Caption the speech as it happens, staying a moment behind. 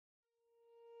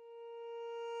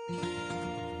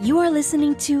You are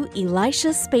listening to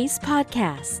Elisha Space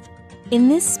Podcast. In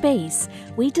this space,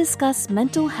 we discuss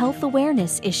mental health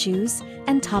awareness issues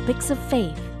and topics of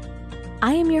faith.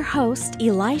 I am your host,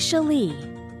 Elisha Lee.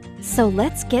 So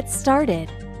let's get started.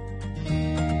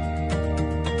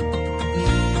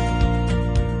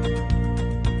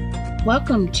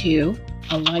 Welcome to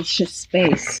Elisha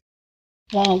Space.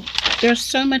 Well, there's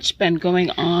so much been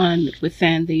going on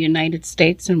within the United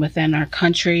States and within our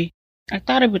country. I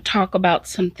thought I would talk about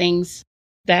some things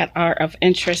that are of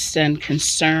interest and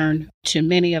concern to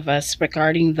many of us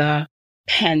regarding the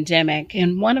pandemic.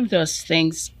 And one of those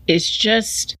things is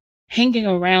just hanging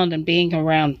around and being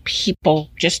around people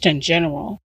just in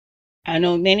general. I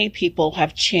know many people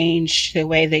have changed the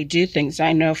way they do things.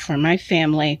 I know for my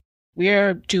family,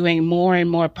 we're doing more and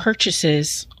more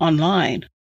purchases online.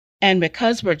 And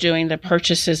because we're doing the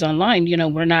purchases online,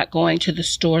 we're not going to the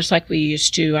stores like we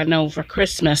used to. I know for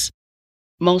Christmas,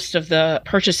 most of the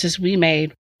purchases we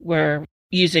made were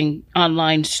using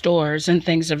online stores and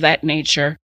things of that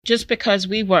nature, just because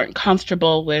we weren't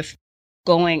comfortable with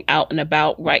going out and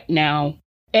about right now.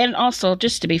 And also,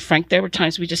 just to be frank, there were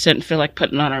times we just didn't feel like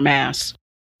putting on our masks,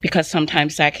 because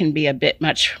sometimes that can be a bit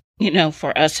much,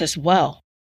 for us as well.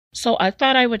 So I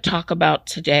thought I would talk about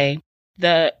today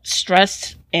the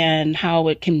stress and how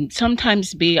it can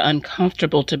sometimes be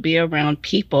uncomfortable to be around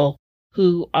people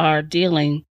who are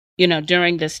dealing,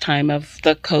 during this time of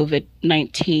the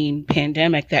COVID-19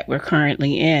 pandemic that we're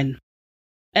currently in.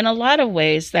 In a lot of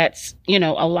ways, that's, a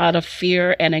lot of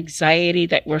fear and anxiety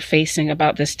that we're facing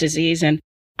about this disease. And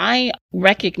I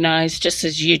recognize, just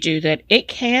as you do, that it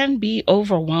can be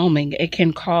overwhelming. It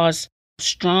can cause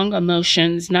strong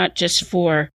emotions, not just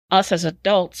for us as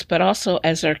adults, but also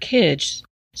as our kids.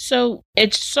 So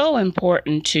it's so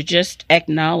important to just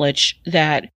acknowledge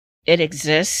that it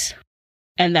exists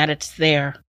and that it's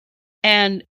there.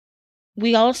 And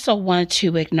we also want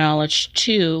to acknowledge,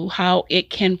 too, how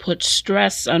it can put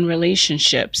stress on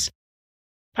relationships,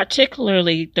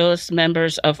 particularly those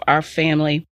members of our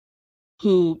family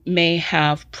who may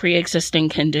have pre-existing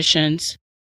conditions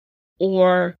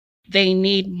or they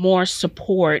need more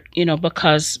support,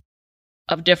 because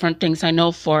of different things. I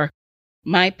know for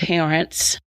my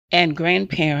parents and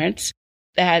grandparents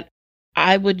that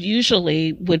I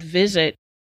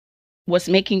was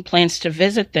making plans to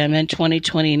visit them in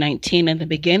 2019, in the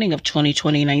beginning of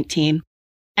 2019,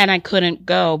 and I couldn't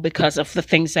go because of the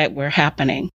things that were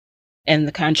happening in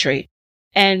the country.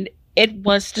 And it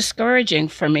was discouraging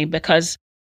for me because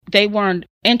they weren't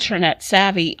internet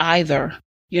savvy either.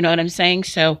 You know what I'm saying?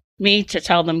 So me to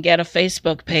tell them, get a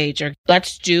Facebook page or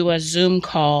let's do a Zoom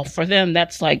call, for them,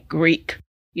 that's like Greek,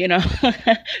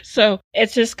 So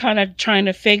it's just kind of trying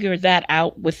to figure that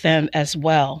out with them as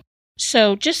well.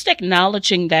 So just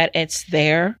acknowledging that it's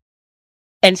there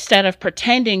instead of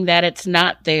pretending that it's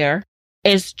not there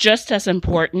is just as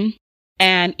important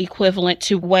and equivalent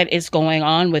to what is going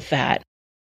on with that.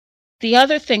 The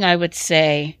other thing I would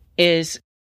say is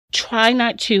try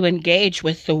not to engage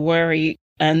with the worry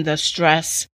and the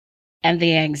stress and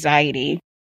the anxiety.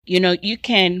 You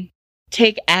can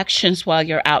take actions while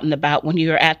you're out and about, when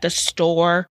you're at the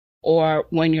store or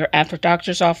when you're at the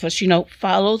doctor's office,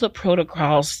 follow the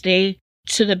protocols, stay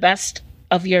to the best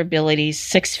of your abilities,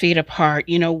 6 feet apart,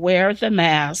 wear the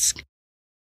mask.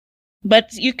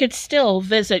 But you could still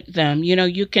visit them,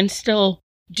 you can still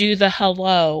do the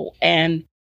hello and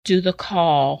do the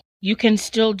call. You can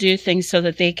still do things so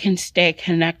that they can stay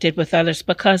connected with others,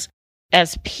 because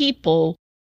as people,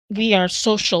 we are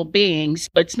social beings,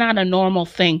 but it's not a normal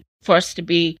thing for us to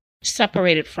be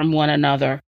separated from one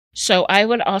another. So I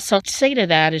would also say to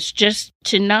that is just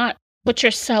to not put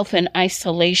yourself in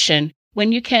isolation.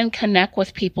 When you can connect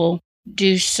with people,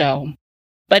 do so.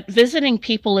 But visiting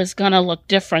people is going to look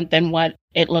different than what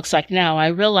it looks like now. I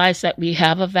realize that we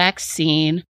have a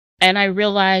vaccine, and I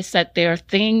realize that there are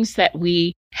things that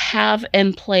we have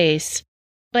in place,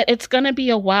 but it's going to be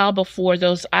a while before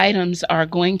those items are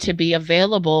going to be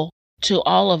available to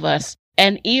all of us.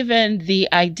 And even the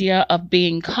idea of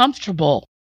being comfortable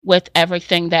with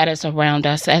everything that is around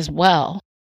us as well.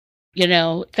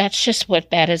 That's just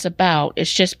what that is about.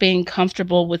 It's just being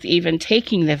comfortable with even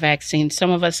taking the vaccine.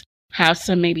 Some of us have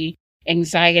some maybe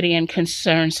anxiety and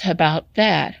concerns about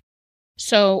that.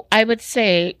 So I would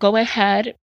say go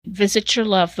ahead, visit your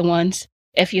loved ones.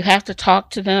 If you have to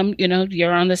talk to them,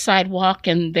 you're on the sidewalk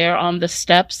and they're on the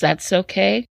steps, that's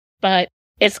okay. But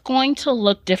it's going to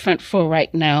look different for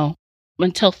right now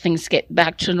until things get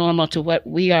back to normal, to what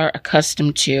we are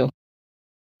accustomed to.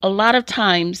 A lot of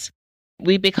times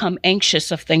we become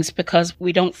anxious of things because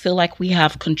we don't feel like we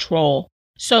have control.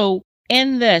 So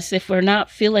in this, if we're not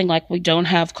feeling like we don't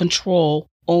have control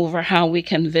over how we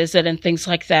can visit and things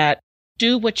like that.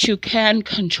 Do what you can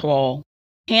control,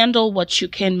 handle what you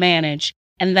can manage,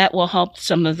 and that will help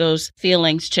some of those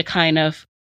feelings to kind of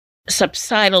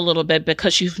subside a little bit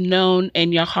because you've known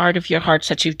in your heart of your hearts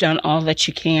that you've done all that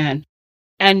you can.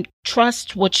 And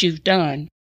trust what you've done.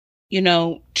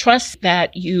 Trust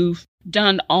that you've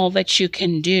done all that you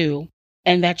can do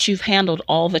and that you've handled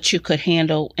all that you could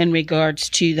handle in regards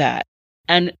to that.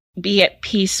 And be at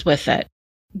peace with it.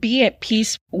 Be at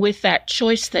peace with that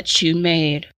choice that you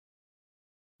made.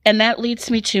 And that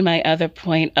leads me to my other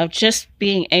point of just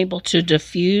being able to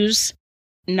diffuse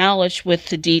knowledge with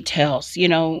the details.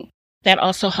 That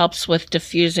also helps with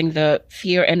diffusing the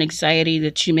fear and anxiety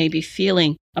that you may be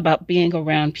feeling about being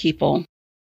around people.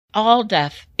 All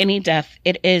death, any death,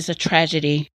 it is a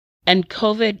tragedy. And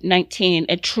COVID-19,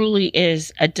 it truly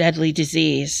is a deadly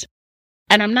disease.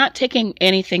 And I'm not taking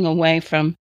anything away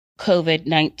from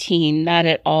COVID-19, not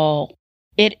at all.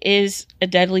 It is a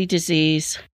deadly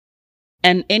disease,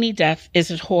 and any death is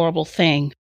a horrible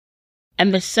thing.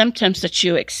 And the symptoms that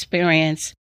you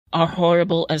experience are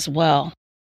horrible as well.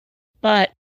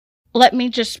 But let me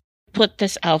just put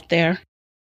this out there.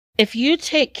 If you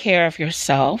take care of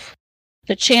yourself,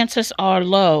 the chances are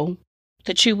low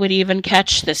that you would even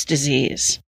catch this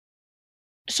disease.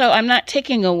 So I'm not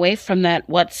taking away from that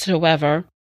whatsoever,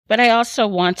 but I also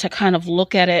want to kind of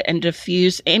look at it and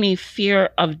diffuse any fear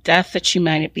of death that you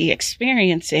might be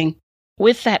experiencing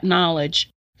with that knowledge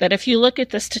that if you look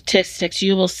at the statistics,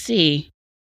 you will see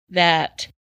that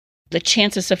the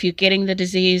chances of you getting the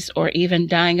disease or even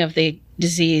dying of the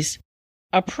disease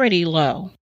are pretty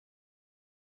low.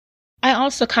 I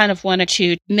also kind of wanted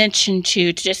to mention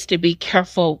just to be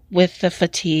careful with the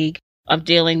fatigue of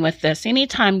dealing with this.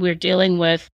 Anytime we're dealing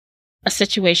with a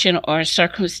situation or a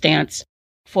circumstance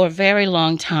for a very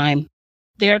long time,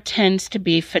 there tends to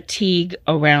be fatigue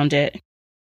around it.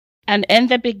 And in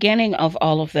the beginning of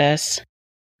all of this,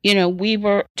 we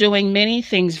were doing many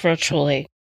things virtually.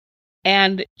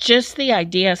 And just the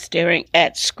idea of staring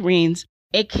at screens,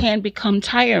 it can become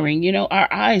tiring.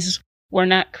 Our eyes were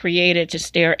not created to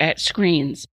stare at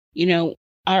screens.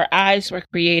 Our eyes were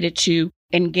created to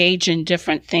engage in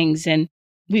different things, and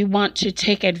we want to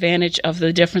take advantage of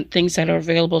the different things that are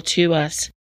available to us.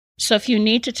 So if you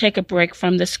need to take a break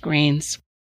from the screens,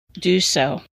 do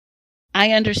so.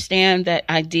 I understand that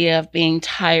idea of being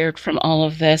tired from all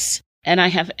of this, and I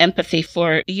have empathy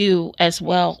for you as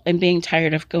well in being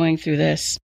tired of going through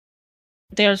this.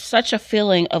 There's such a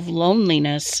feeling of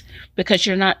loneliness because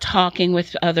you're not talking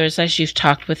with others as you've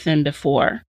talked with them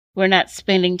before. We're not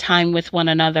spending time with one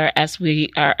another as we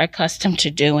are accustomed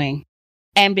to doing.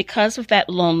 And because of that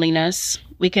loneliness,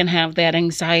 we can have that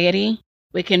anxiety,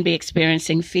 we can be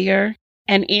experiencing fear,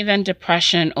 and even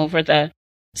depression over the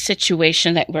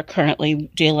situation that we're currently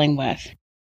dealing with.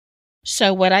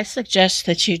 So what I suggest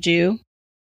that you do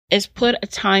is put a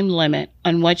time limit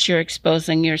on what you're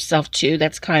exposing yourself to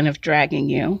that's kind of dragging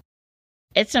you.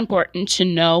 It's important to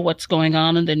know what's going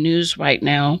on in the news right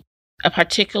now,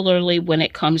 particularly when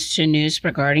it comes to news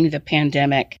regarding the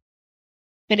pandemic.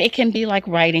 But it can be like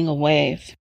riding a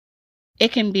wave.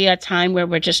 It can be a time where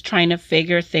we're just trying to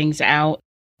figure things out,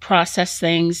 process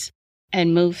things,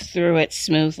 and move through it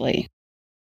smoothly.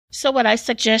 So what I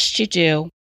suggest you do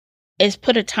is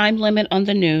put a time limit on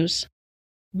the news.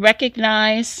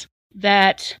 Recognize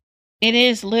that it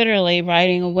is literally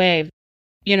riding a wave.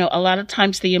 A lot of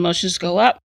times the emotions go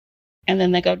up and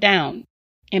then they go down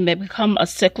and they become a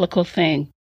cyclical thing.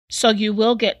 So you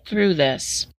will get through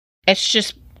this. It's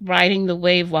just riding the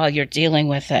wave while you're dealing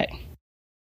with it.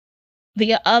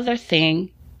 The other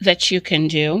thing that you can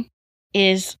do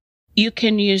is you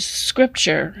can use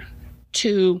scripture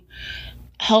to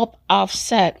help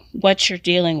offset what you're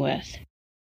dealing with.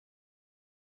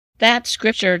 That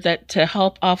scripture that to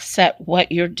help offset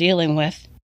what you're dealing with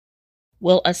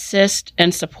will assist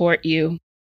and support you.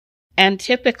 And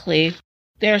typically,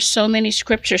 there are so many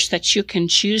scriptures that you can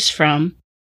choose from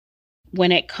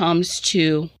when it comes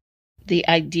to the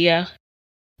idea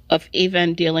of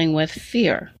even dealing with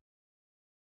fear.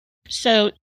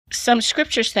 So some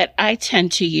scriptures that I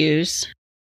tend to use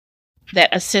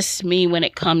that assists me when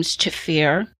it comes to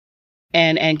fear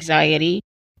and anxiety,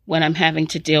 when I'm having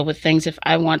to deal with things if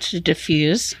I want to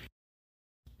diffuse,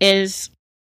 is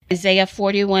Isaiah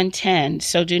 41:10.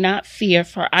 So do not fear,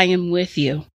 for I am with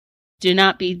you. Do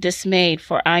not be dismayed,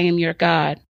 for I am your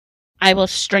God. I will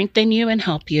strengthen you and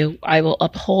help you. I will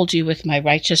uphold you with my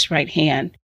righteous right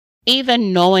hand.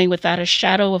 Even knowing without a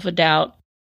shadow of a doubt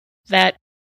that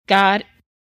God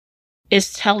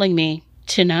is telling me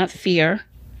to not fear,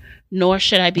 nor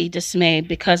should I be dismayed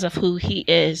because of who he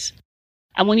is.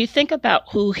 And when you think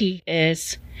about who he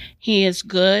is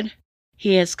good,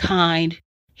 he is kind,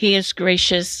 he is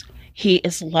gracious, he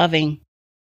is loving.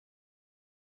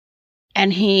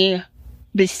 And he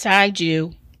beside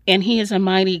you, and he is a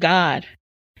mighty God.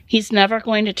 He's never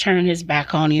going to turn his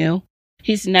back on you.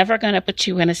 He's never going to put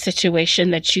you in a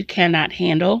situation that you cannot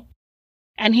handle.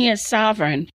 And he is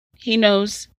sovereign. He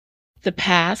knows the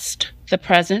past, the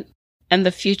present, and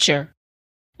the future.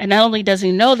 And not only does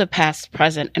he know the past,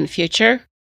 present, and future,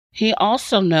 he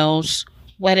also knows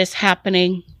what is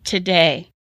happening today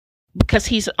because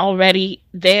he's already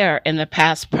there in the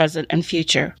past, present, and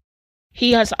future.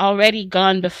 He has already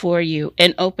gone before you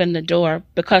and opened the door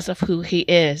because of who he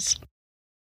is.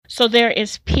 So there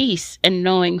is peace in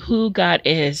knowing who God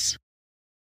is.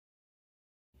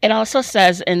 It also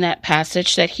says in that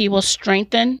passage that he will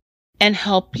strengthen and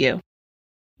help you.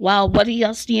 Well, what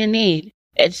else do you need?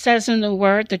 It says in the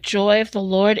word, the joy of the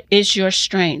Lord is your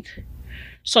strength.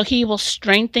 So he will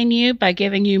strengthen you by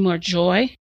giving you more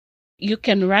joy. You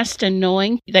can rest in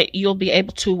knowing that you'll be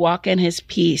able to walk in his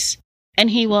peace, and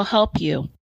he will help you.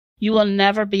 You will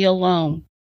never be alone.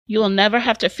 You will never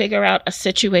have to figure out a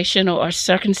situation or a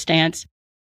circumstance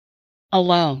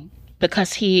alone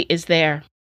because he is there.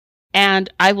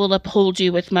 And I will uphold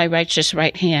you with my righteous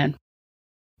right hand.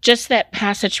 Just that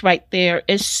passage right there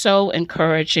is so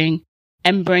encouraging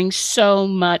and brings so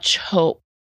much hope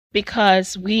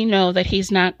because we know that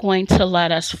he's not going to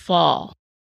let us fall,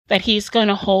 that he's going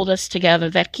to hold us together,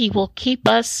 that he will keep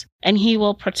us and he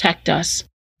will protect us.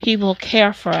 He will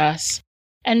care for us.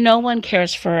 And no one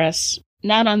cares for us,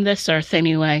 not on this earth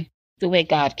anyway, the way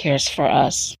God cares for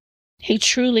us. He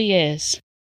truly is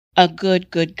a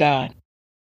good, good God.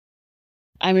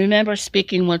 I remember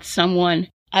speaking with someone,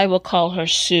 I will call her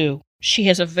Sue. She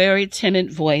has a very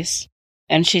timid voice,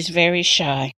 and she's very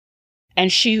shy.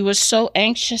 And she was so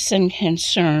anxious and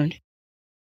concerned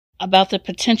about the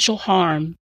potential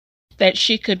harm that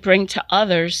she could bring to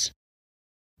others,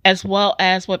 as well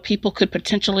as what people could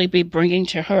potentially be bringing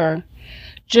to her,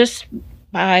 just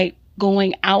by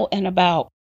going out and about,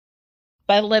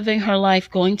 by living her life,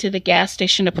 going to the gas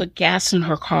station to put gas in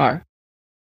her car,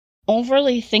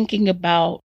 overly thinking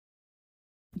about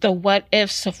the what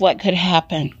ifs of what could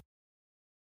happen.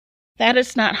 That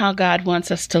is not how God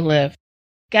wants us to live.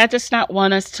 God does not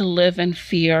want us to live in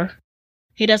fear.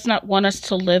 He does not want us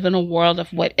to live in a world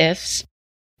of what ifs,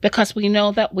 because we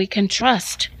know that we can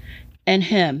trust in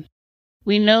him.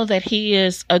 We know that he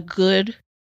is a good,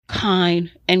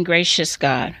 kind, and gracious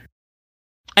God.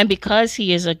 And because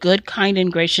he is a good, kind,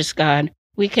 and gracious God,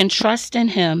 we can trust in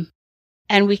him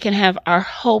and we can have our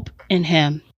hope in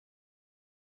him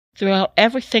throughout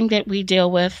everything that we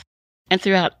deal with and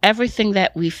throughout everything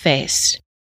that we face,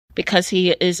 because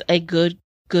he is a good,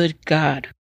 good God.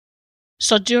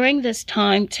 So during this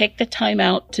time, take the time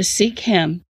out to seek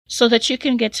him so that you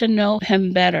can get to know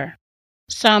him better.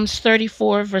 Psalms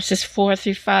 34 verses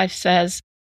 4-5 says,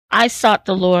 I sought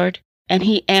the Lord, and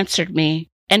he answered me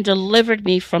and delivered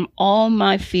me from all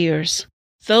my fears.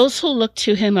 Those who look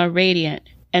to him are radiant,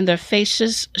 and their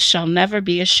faces shall never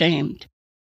be ashamed.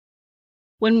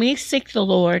 When we seek the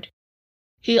Lord,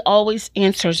 he always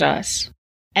answers us,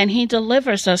 and he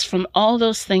delivers us from all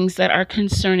those things that are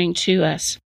concerning to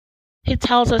us. He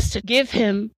tells us to give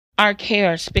him our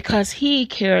cares because he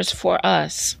cares for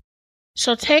us.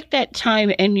 So take that time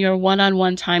in your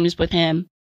one-on-one times with him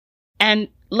and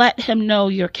let him know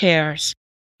your cares,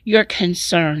 your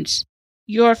concerns,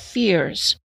 your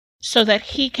fears, so that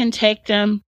he can take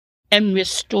them and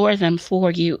restore them for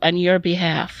you on your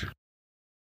behalf.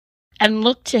 And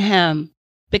look to him,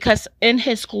 because in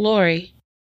his glory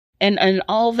and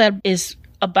all that is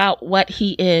about what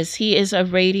he is a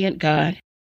radiant God.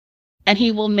 And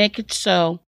he will make it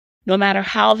so, no matter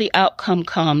how the outcome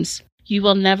comes, you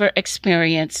will never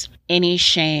experience any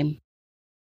shame.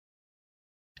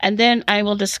 And then I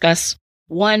will discuss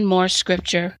one more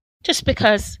scripture, just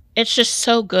because it's just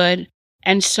so good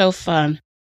and so fun.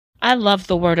 I love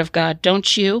the Word of God,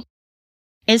 don't you?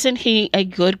 Isn't he a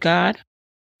good God?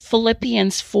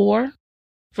 Philippians 4,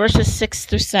 verses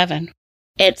 6-7.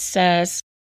 It says,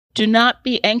 Do not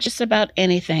be anxious about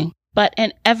anything, but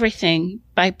in everything,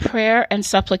 by prayer and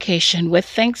supplication, with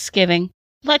thanksgiving,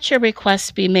 let your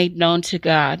requests be made known to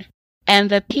God. And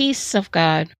the peace of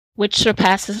God, which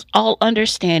surpasses all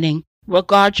understanding, will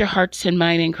guard your hearts and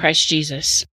mind in Christ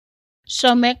Jesus.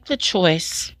 So make the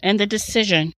choice and the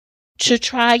decision to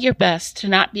try your best to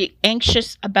not be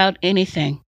anxious about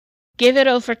anything. Give it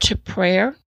over to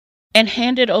prayer and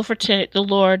hand it over to the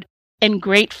Lord in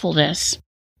gratefulness,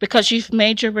 because you've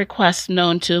made your requests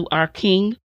known to our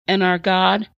King and our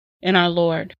God and our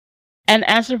Lord. And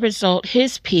as a result,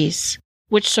 his peace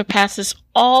which surpasses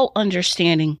all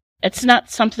understanding. It's not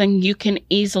something you can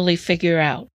easily figure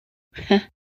out.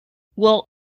 Will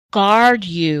guard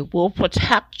you, will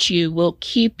protect you, will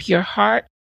keep your heart,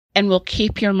 and will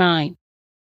keep your mind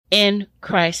in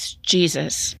Christ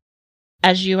Jesus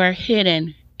as you are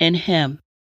hidden in Him.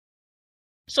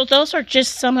 So those are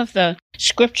just some of the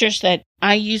scriptures that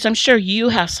I use. I'm sure you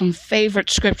have some favorite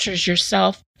scriptures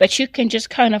yourself that you can just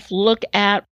kind of look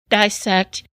at,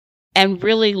 dissect, and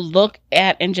really look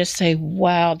at and just say,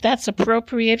 wow, that's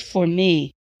appropriate for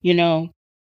me,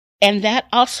 And that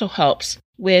also helps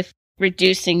with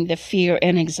reducing the fear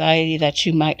and anxiety that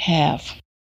you might have.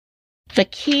 The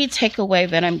key takeaway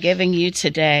that I'm giving you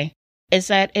today is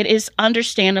that it is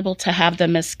understandable to have the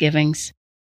misgivings.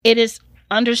 It is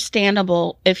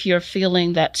understandable if you're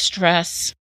feeling that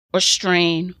stress or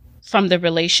strain from the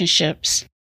relationships.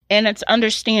 And it's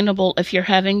understandable if you're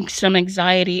having some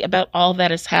anxiety about all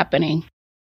that is happening.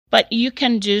 But you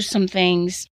can do some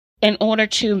things in order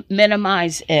to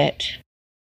minimize it.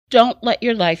 Don't let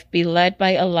your life be led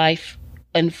by a life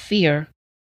in fear.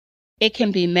 It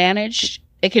can be managed.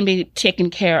 It can be taken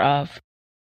care of.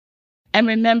 And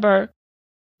remember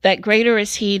that greater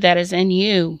is He that is in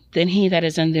you than he that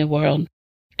is in the world,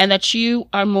 and that you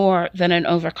are more than an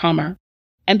overcomer.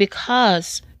 And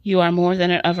because you are more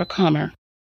than an overcomer,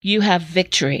 you have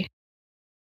victory.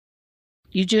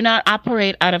 You do not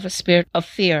operate out of a spirit of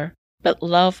fear, but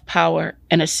love, power,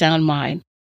 and a sound mind.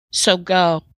 So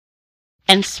go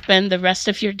and spend the rest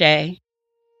of your day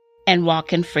and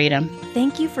walk in freedom.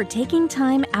 Thank you for taking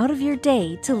time out of your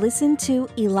day to listen to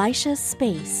Elisha's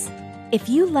Space. If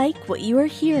you like what you are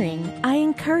hearing, I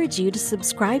encourage you to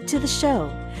subscribe to the show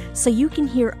so you can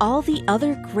hear all the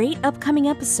other great upcoming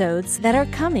episodes that are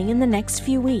coming in the next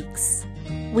few weeks.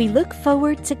 We look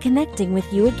forward to connecting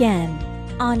with you again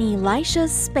on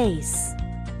Elisha's Space.